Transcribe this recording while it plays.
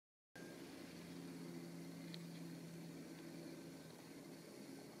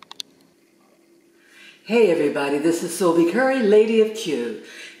Hey everybody, this is Sylvie Curry, Lady of Q.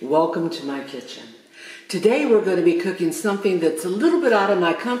 Welcome to my kitchen. Today we're going to be cooking something that's a little bit out of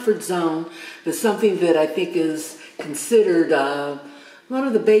my comfort zone, but something that I think is considered one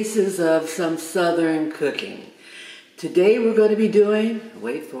of the bases of some Southern cooking. Today we're going to be doing,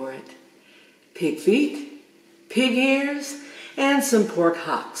 wait for it, pig feet, pig ears, and some pork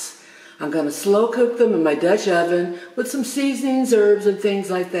hocks. I'm going to slow cook them in my Dutch oven with some seasonings, herbs, and things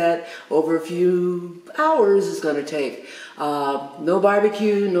like that. Over a few hours it's going to take. No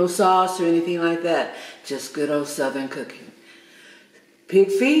barbecue, no sauce or anything like that. Just good old Southern cooking.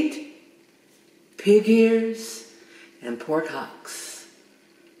 Pig feet, pig ears, and pork hocks.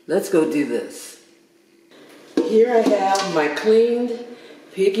 Let's go do this. Here I have my cleaned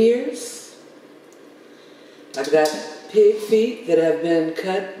pig ears. I've got pig feet that have been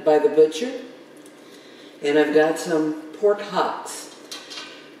cut by the butcher, and I've got some pork hocks.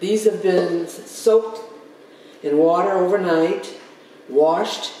 These have been soaked in water overnight,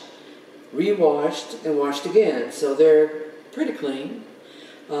 washed, re-washed, and washed again, so they're pretty clean.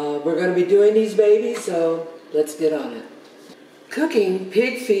 We're going to be doing these babies, so let's get on it. Cooking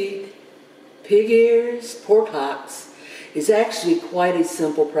pig feet, pig ears, pork hocks is actually quite a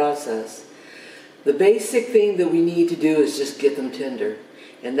simple process. The basic thing that we need to do is just get them tender.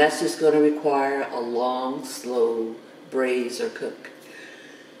 And that's just going to require a long, slow braise or cook.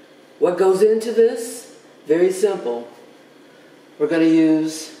 What goes into this? Very simple. We're going to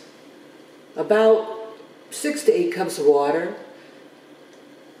use about 6 to 8 cups of water.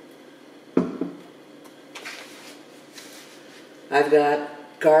 I've got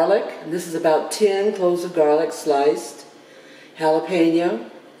garlic, and this is about 10 cloves of garlic sliced,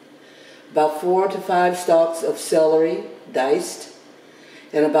 jalapeno, about 4 to 5 stalks of celery diced,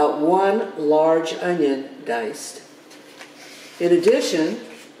 and about 1 large onion diced. In addition,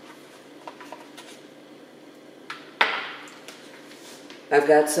 I've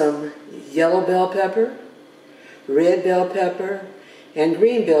got some yellow bell pepper, red bell pepper, and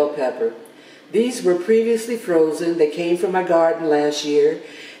green bell pepper. These were previously frozen. They came from my garden last year,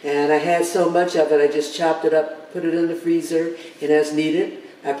 and I had so much of it I just chopped it up, put it in the freezer, and as needed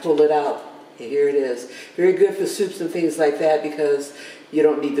I pull it out, and here it is. Very good for soups and things like that because you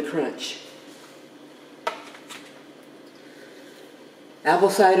don't need the crunch.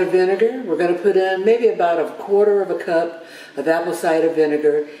 Apple cider vinegar, we're going to put in maybe about 1/4 cup of apple cider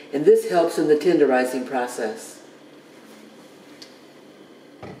vinegar, and this helps in the tenderizing process.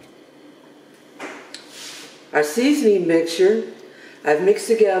 Our seasoning mixture, I've mixed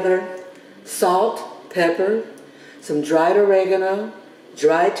together salt, pepper, some dried oregano,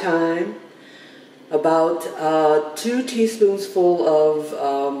 dried thyme, about 2 teaspoons full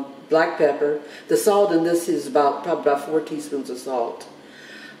of black pepper. The salt in this is probably about 4 teaspoons of salt.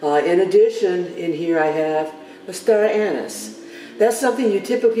 In addition, in here I have a star anise. That's something you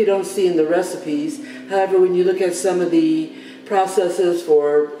typically don't see in the recipes. However, when you look at some of the processes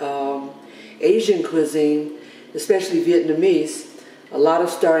for Asian cuisine, especially Vietnamese, a lot of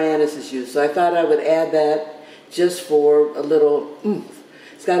star anise is used. So I thought I would add that just for a little oomph.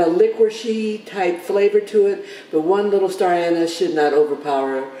 It's got a liquorice type flavor to it, but 1 little star anise should not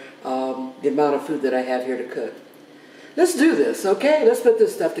overpower the amount of food that I have here to cook. Let's do this, okay? Let's put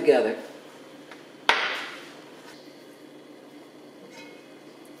this stuff together.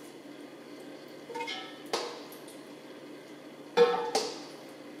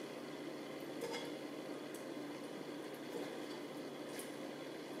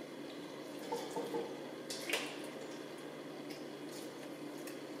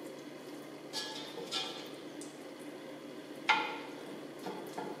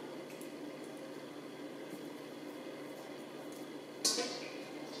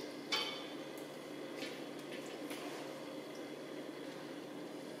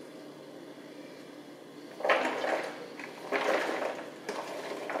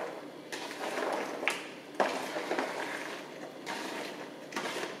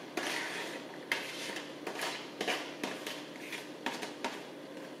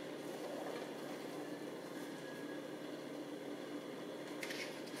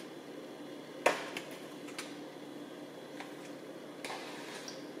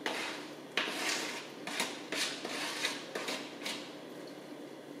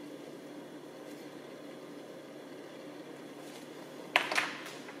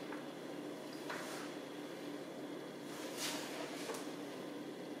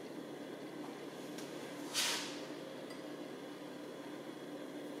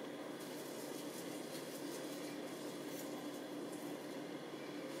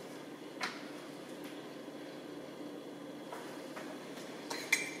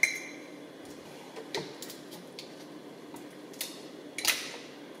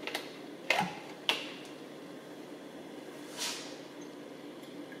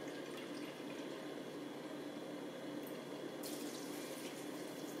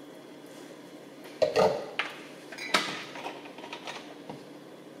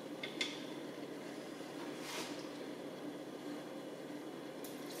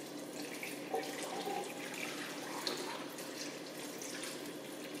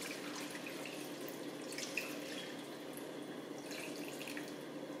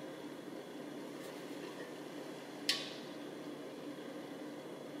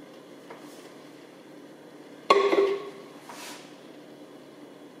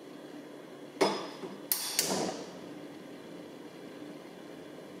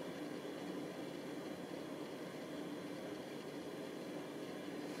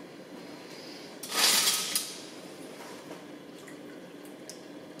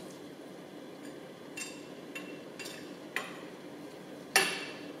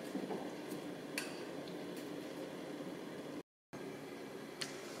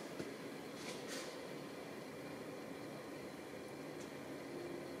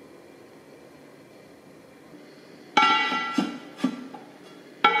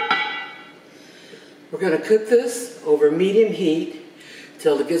 going to cook this over medium heat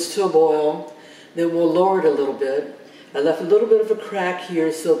till it gets to a boil. Then we'll lower it a little bit. I left a little bit of a crack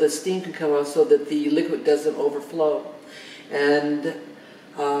here so the steam can come out so that the liquid doesn't overflow. And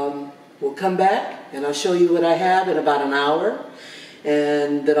we'll come back and I'll show you what I have in about an hour.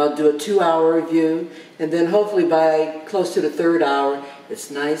 And then I'll do a 2-hour review. And then hopefully by close to the 3rd hour,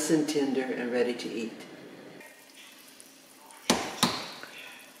 it's nice and tender and ready to eat.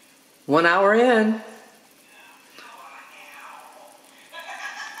 1 hour in.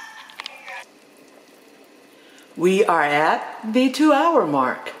 We are at the 2-hour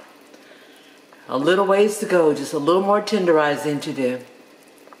mark. A little ways to go, just a little more tenderizing to do.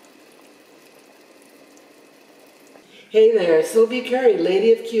 Hey there, Sylvie Curry,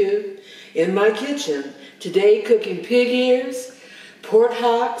 Lady of Q, in my kitchen. Today cooking pig ears, pork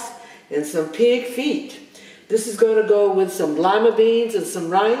hocks, and some pig feet. This is going to go with some lima beans and some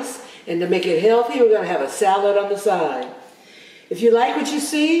rice. And to make it healthy, we're going to have a salad on the side. If you like what you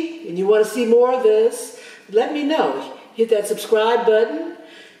see and you want to see more of this, let me know. Hit that subscribe button,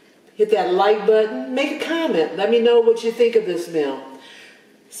 hit that like button, make a comment. Let me know what you think of this meal.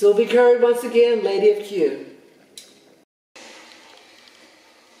 Sylvie Curry once again, Lady of Q.